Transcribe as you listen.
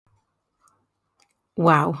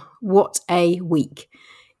Wow, what a week.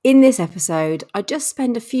 In this episode, I just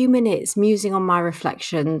spend a few minutes musing on my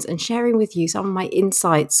reflections and sharing with you some of my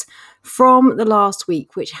insights from the last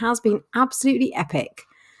week, which has been absolutely epic.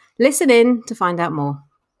 Listen in to find out more.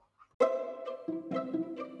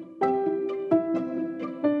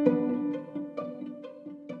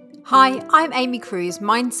 Hi, I'm Amy Cruz,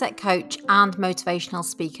 mindset coach and motivational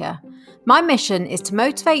speaker. My mission is to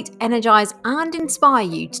motivate, energize, and inspire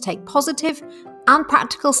you to take positive and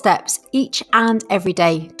practical steps each and every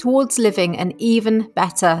day towards living an even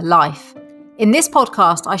better life. In this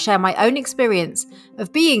podcast, I share my own experience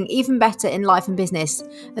of being even better in life and business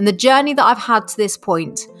and the journey that I've had to this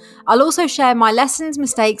point. I'll also share my lessons,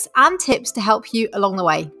 mistakes, and tips to help you along the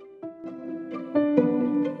way.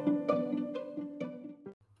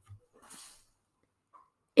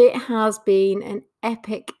 It has been an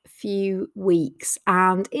epic few weeks,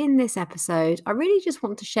 and in this episode, I really just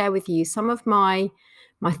want to share with you some of my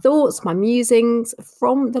thoughts, my musings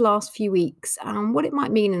from the last few weeks, and what it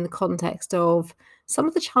might mean in the context of some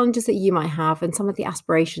of the challenges that you might have and some of the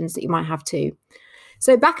aspirations that you might have too.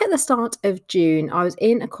 So, back at the start of June, I was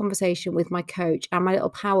in a conversation with my coach and my little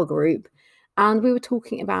power group, and we were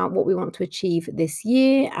talking about what we want to achieve this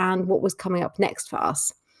year and what was coming up next for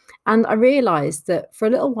us. And I realized that for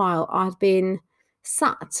a little while I'd been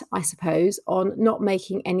sat, I suppose, on not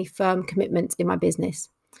making any firm commitments in my business.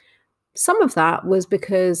 Some of that was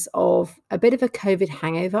because of a bit of a COVID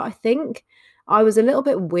hangover, I think. I was a little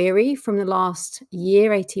bit weary from the last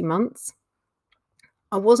year, 18 months.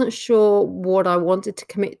 I wasn't sure what I wanted to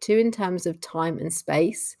commit to in terms of time and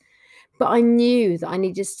space, but I knew that I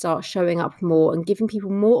needed to start showing up more and giving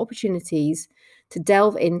people more opportunities to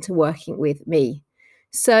delve into working with me.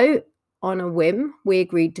 So, on a whim, we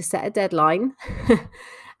agreed to set a deadline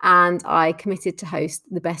and I committed to host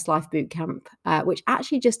the Best Life Bootcamp, which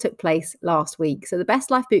actually just took place last week. So, the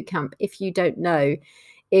Best Life Bootcamp, if you don't know,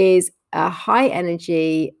 is a high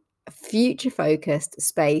energy, future focused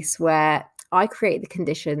space where I create the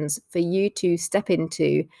conditions for you to step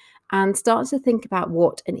into and start to think about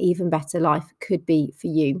what an even better life could be for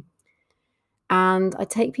you. And I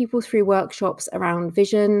take people through workshops around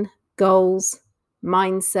vision, goals,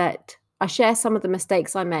 mindset. I share some of the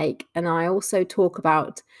mistakes I make, and I also talk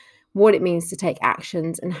about what it means to take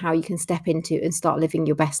actions and how you can step into and start living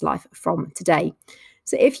your best life from today.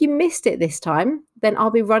 So if you missed it this time, then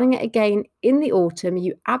I'll be running it again in the autumn.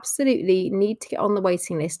 You absolutely need to get on the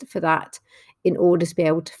waiting list for that in order to be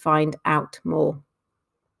able to find out more.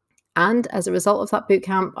 And as a result of that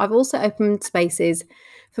bootcamp, I've also opened spaces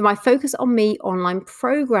for my Focus on Me online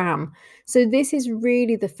program. So this is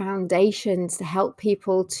really the foundations to help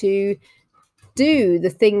people to do the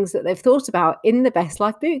things that they've thought about in the Best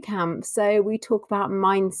Life Bootcamp. So we talk about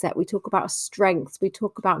mindset, we talk about strengths, we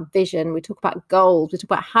talk about vision, we talk about goals, we talk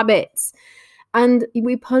about habits. And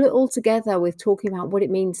we pull it all together with talking about what it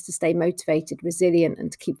means to stay motivated, resilient, and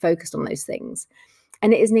to keep focused on those things.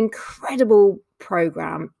 And it is an incredible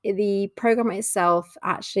program. The program itself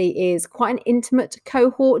actually is quite an intimate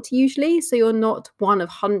cohort usually. So you're not one of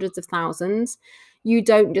hundreds of thousands. You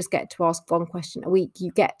don't just get to ask one question a week. You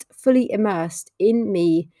get fully immersed in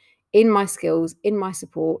me, in my skills, in my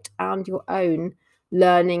support, and your own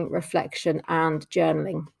learning, reflection, and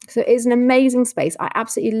journaling. So it is an amazing space. I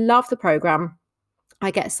absolutely love the program. I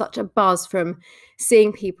get such a buzz from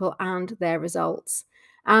seeing people and their results.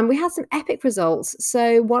 And we had some epic results.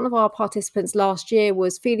 So one of our participants last year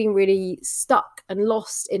was feeling really stuck and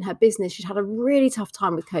lost in her business. She'd had a really tough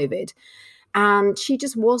time with COVID and she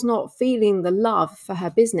just was not feeling the love for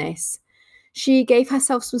her business. She gave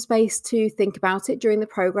herself some space to think about it during the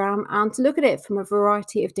program and to look at it from a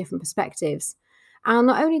variety of different perspectives. And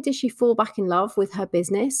not only did she fall back in love with her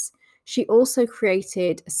business, she also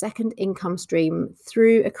created a second income stream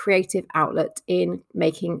through a creative outlet in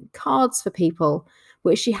making cards for people,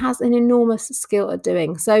 which she has an enormous skill at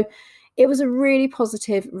doing. So it was a really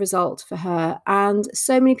positive result for her. And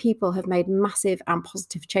so many people have made massive and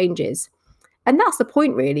positive changes. And that's the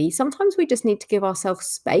point, really. Sometimes we just need to give ourselves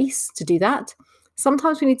space to do that.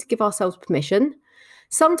 Sometimes we need to give ourselves permission.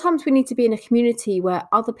 Sometimes we need to be in a community where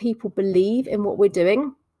other people believe in what we're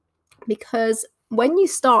doing. Because when you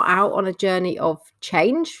start out on a journey of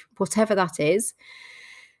change, whatever that is,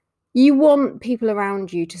 you want people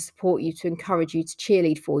around you to support you, to encourage you, to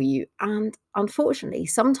cheerlead for you. And unfortunately,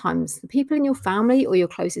 sometimes the people in your family or your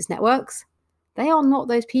closest networks, they are not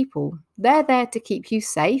those people. They're there to keep you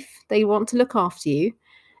safe. They want to look after you.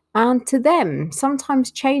 And to them, sometimes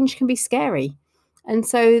change can be scary. And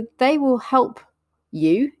so they will help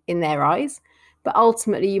you in their eyes, but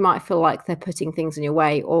ultimately you might feel like they're putting things in your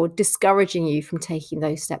way or discouraging you from taking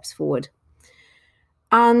those steps forward.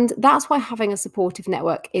 And that's why having a supportive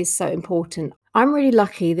network is so important. I'm really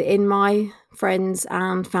lucky that in my friends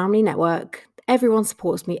and family network, everyone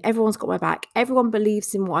supports me, everyone's got my back, everyone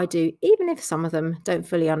believes in what I do, even if some of them don't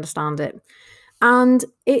fully understand it. And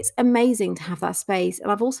it's amazing to have that space.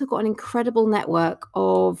 And I've also got an incredible network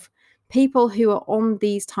of people who are on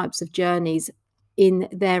these types of journeys in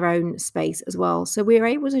their own space as well. So we're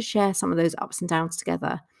able to share some of those ups and downs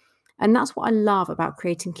together. And that's what I love about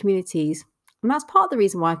creating communities. And that's part of the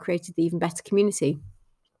reason why I created the Even Better community.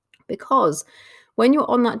 Because when you're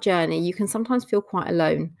on that journey, you can sometimes feel quite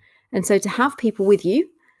alone. And so to have people with you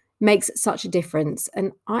makes such a difference.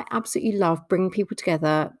 And I absolutely love bringing people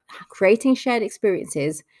together, creating shared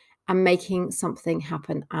experiences, and making something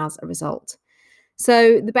happen as a result.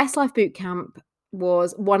 So the Best Life Bootcamp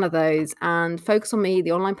was one of those, and Focus on Me,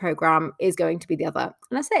 the online program, is going to be the other.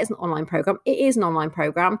 And I say it's an online program. It is an online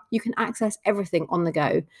program. You can access everything on the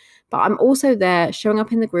go. But I'm also there showing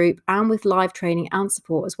up in the group and with live training and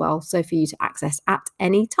support as well. So for you to access at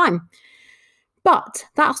any time. But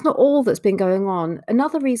that's not all that's been going on.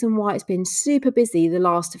 Another reason why it's been super busy the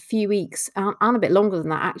last few weeks, and a bit longer than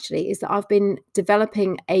that actually, is that I've been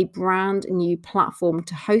developing a brand new platform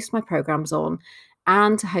to host my programs on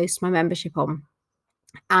and to host my membership on.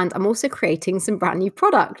 And I'm also creating some brand new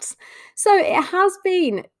products. So it has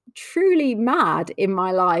been truly mad in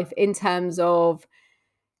my life in terms of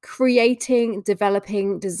creating,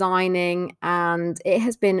 developing, designing, and it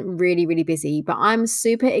has been really, really busy. But I'm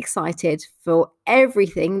super excited for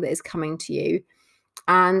everything that is coming to you.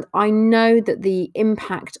 And I know that the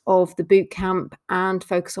impact of the bootcamp and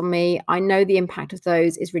Focus on Me, I know the impact of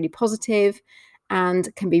those is really positive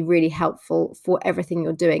and can be really helpful for everything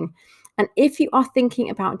you're doing. And if you are thinking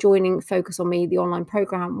about joining Focus on Me, the online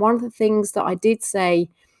program, one of the things that I did say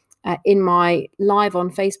in my live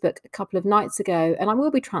on Facebook a couple of nights ago, and I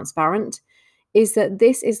will be transparent, is that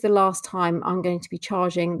this is the last time I'm going to be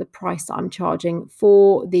charging the price that I'm charging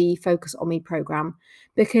for the Focus on Me program,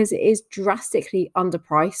 because it is drastically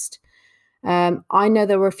underpriced. I know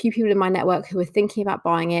there were a few people in my network who were thinking about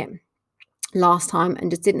buying it last time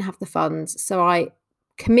and just didn't have the funds. So I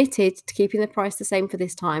committed to keeping the price the same for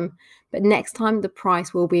this time, but next time the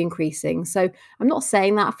price will be increasing. So I'm not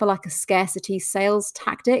saying that for like a scarcity sales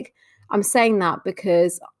tactic. I'm saying that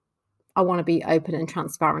because I want to be open and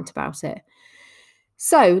transparent about it.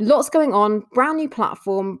 So lots going on, brand new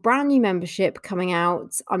platform, brand new membership coming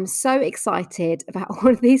out. I'm so excited about all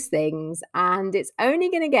of these things, and it's only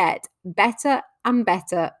going to get better and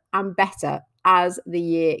better and better as the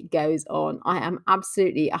year goes on. I am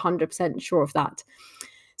absolutely 100% sure of that.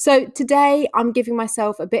 So today I'm giving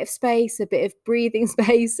myself a bit of space, a bit of breathing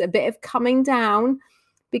space, a bit of coming down,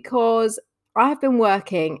 because I have been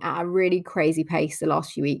working at a really crazy pace the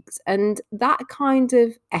last few weeks, and that kind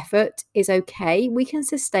of effort is okay. We can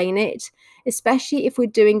sustain it, especially if we're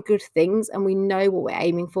doing good things and we know what we're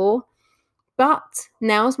aiming for. But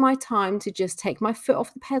now's my time to just take my foot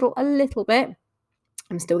off the pedal a little bit.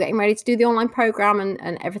 I'm still getting ready to do the online program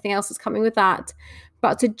and everything else that's coming with that,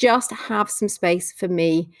 but to just have some space for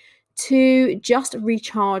me to just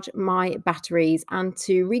recharge my batteries and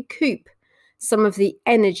to recoup some of the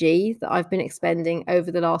energy that I've been expending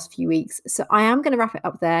over the last few weeks. So I am going to wrap it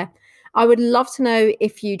up there. I would love to know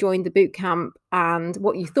if you joined the bootcamp and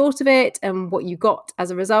what you thought of it and what you got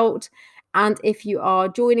as a result. And if you are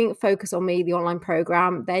joining Focus on Me, the online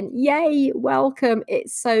program, then yay, welcome.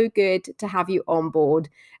 It's so good to have you on board.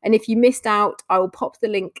 And if you missed out, I will pop the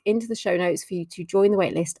link into the show notes for you to join the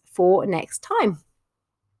waitlist for next time.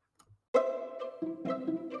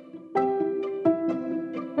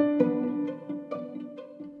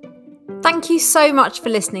 Thank you so much for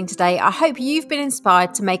listening today. I hope you've been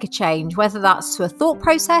inspired to make a change, whether that's to a thought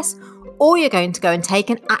process or you're going to go and take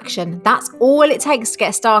an action. That's all it takes to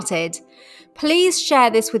get started. Please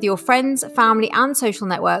share this with your friends, family, and social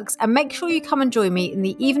networks, and make sure you come and join me in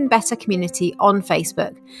the Even Better community on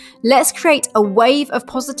Facebook. Let's create a wave of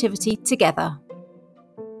positivity together.